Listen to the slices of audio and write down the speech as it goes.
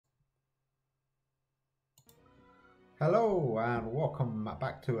Hello and welcome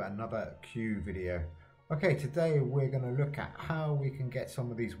back to another Q video. Okay, today we're going to look at how we can get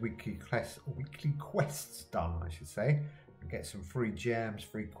some of these weekly quests done, I should say, and get some free gems,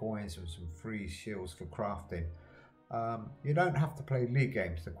 free coins and some free shields for crafting. You don't have to play league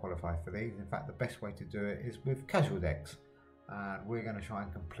games to qualify for these. In fact, the best way to do it is with casual decks, and we're going to try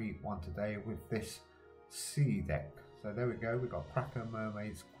and complete one today with this sea deck. So there we go, we've got Kraken,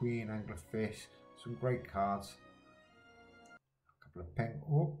 Mermaids, Queen, Anglerfish, some great cards.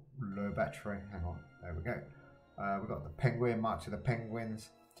 Oh, low battery, hang on, there we go. We've got the Penguin, March of the Penguins.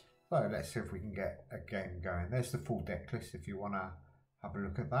 So let's see if we can get a game going. There's the full deck list if you want to have a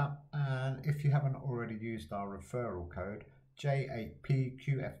look at that. And if you haven't already used our referral code,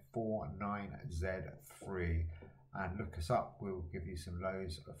 J8PQF49Z3, and look us up, we'll give you some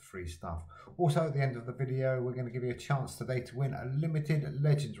loads of free stuff. Also at the end of the video, we're going to give you a chance today to win a limited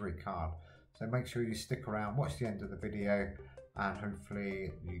legendary card. So make sure you stick around, watch the end of the video, and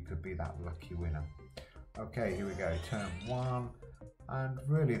hopefully you could be that lucky winner. Okay, here we go, turn one, and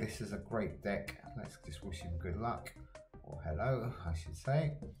really this is a great deck. Let's just wish him good luck, or hello I should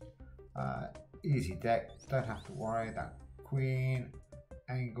say. Easy deck, don't have to worry. That Queen,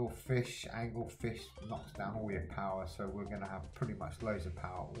 Anglerfish knocks down all your power, so we're going to have pretty much loads of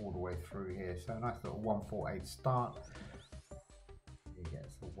power all the way through here. So a nice little 148 start. He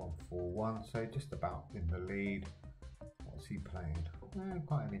gets the 141, so just about in the lead. What's he playing?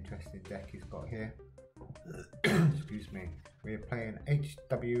 Quite an interesting deck he's got here. Excuse me. We're playing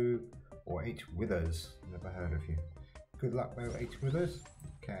HW or H Withers. Never heard of you. Good luck though, H Withers.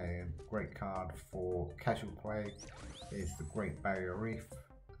 Okay, great card for casual play is the Great Barrier Reef.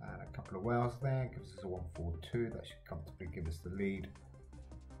 And a couple of whales there. Gives us a 142. That should comfortably give us the lead.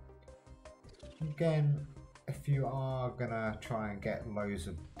 Again, if you are gonna try and get loads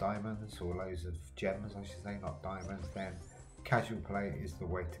of diamonds or loads of gems, I should say, not diamonds, then casual play is the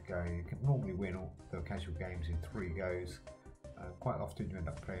way to go. You can normally win all the casual games in 3 goes. Quite often you end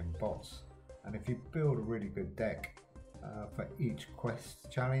up playing bots, and if you build a really good deck for each quest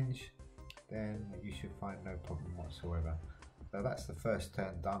challenge, then you should find no problem whatsoever. So that's the first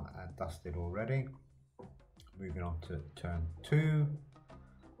turn done and dusted already. Moving on to turn 2.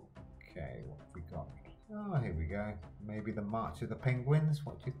 Okay, what have we got? Oh, here we go. Maybe the March of the Penguins.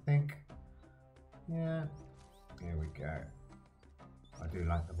 What do you think? Yeah, here we go. I do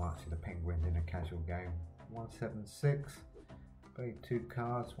like the March of the Penguins in a casual game. 176. Played 2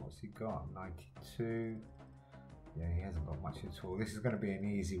 cards. What's he got? 92. Yeah, he hasn't got much at all. This is going to be an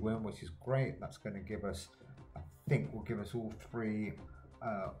easy win, which is great. That's going to give us, I think, will give us all 3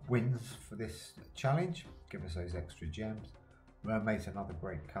 wins for this challenge. Give us those extra gems. Mermaid's another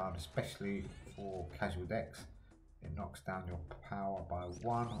great card, especially for casual decks. It knocks down your power by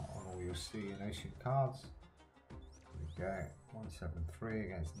 1 on all your sea and ocean cards. There we go, 173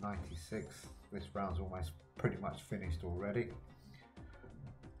 against 96. This round's almost pretty much finished already.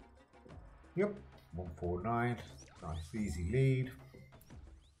 Yep, 149, nice easy lead.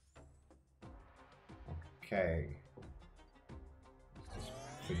 Okay, let's just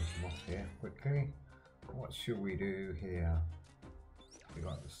finish him off here quickly. What should we do here? We've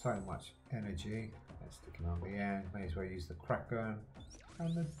got so much energy. Let's stick him on the end. May as well use the Kraken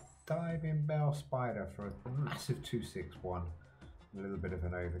and the Diving Bell Spider for a massive 261. A little bit of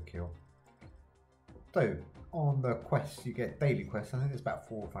an overkill. So on the quests, you get daily quests. I think there's about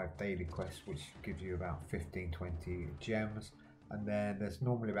 4 or 5 daily quests, which give you about 15-20 gems. And then there's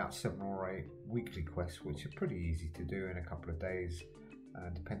normally about 7 or 8 weekly quests, which are pretty easy to do in a couple of days,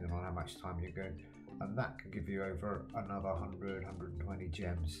 depending on how much time you're going. And that can give you over another 100, 120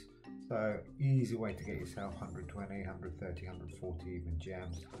 gems. So easy way to get yourself 120, 130, 140 even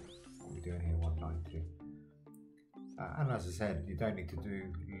gems. What are we doing here? 190. And as I said, you don't need to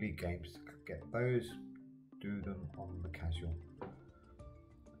do league games to get those. Do them on the casual.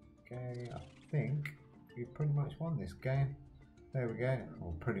 Okay, I think we pretty much won this game. There we go.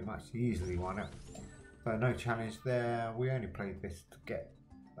 Or pretty much easily won it. So no challenge there. We only played this to get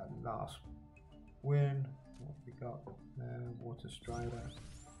that last win. What have we got? Water Strider.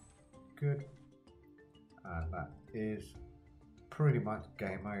 Good. And that is pretty much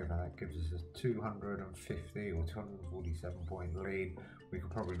game over. That gives us a 250 or 247 point lead. We could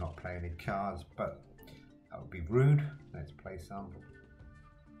probably not play any cards, but that would be rude. Let's play some.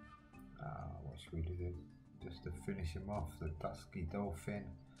 What should we do? Just to finish him off, the Dusky Dolphin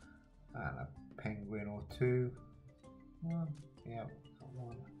and a Penguin or 2. Yeah,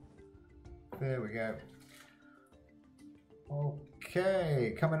 one. There we go.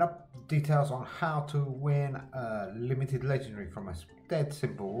 Okay, coming up, details on how to win a limited legendary from us. Dead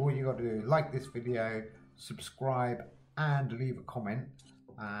simple. All you got to do is like this video, subscribe and leave a comment,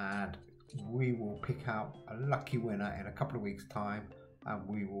 and we will pick out a lucky winner in a couple of weeks time, and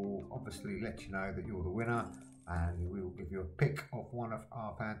we will obviously let you know that you're the winner, and we will give you a pick of one of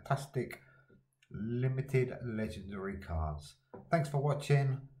our fantastic limited legendary cards. Thanks for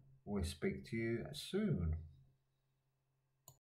watching. We'll speak to you soon.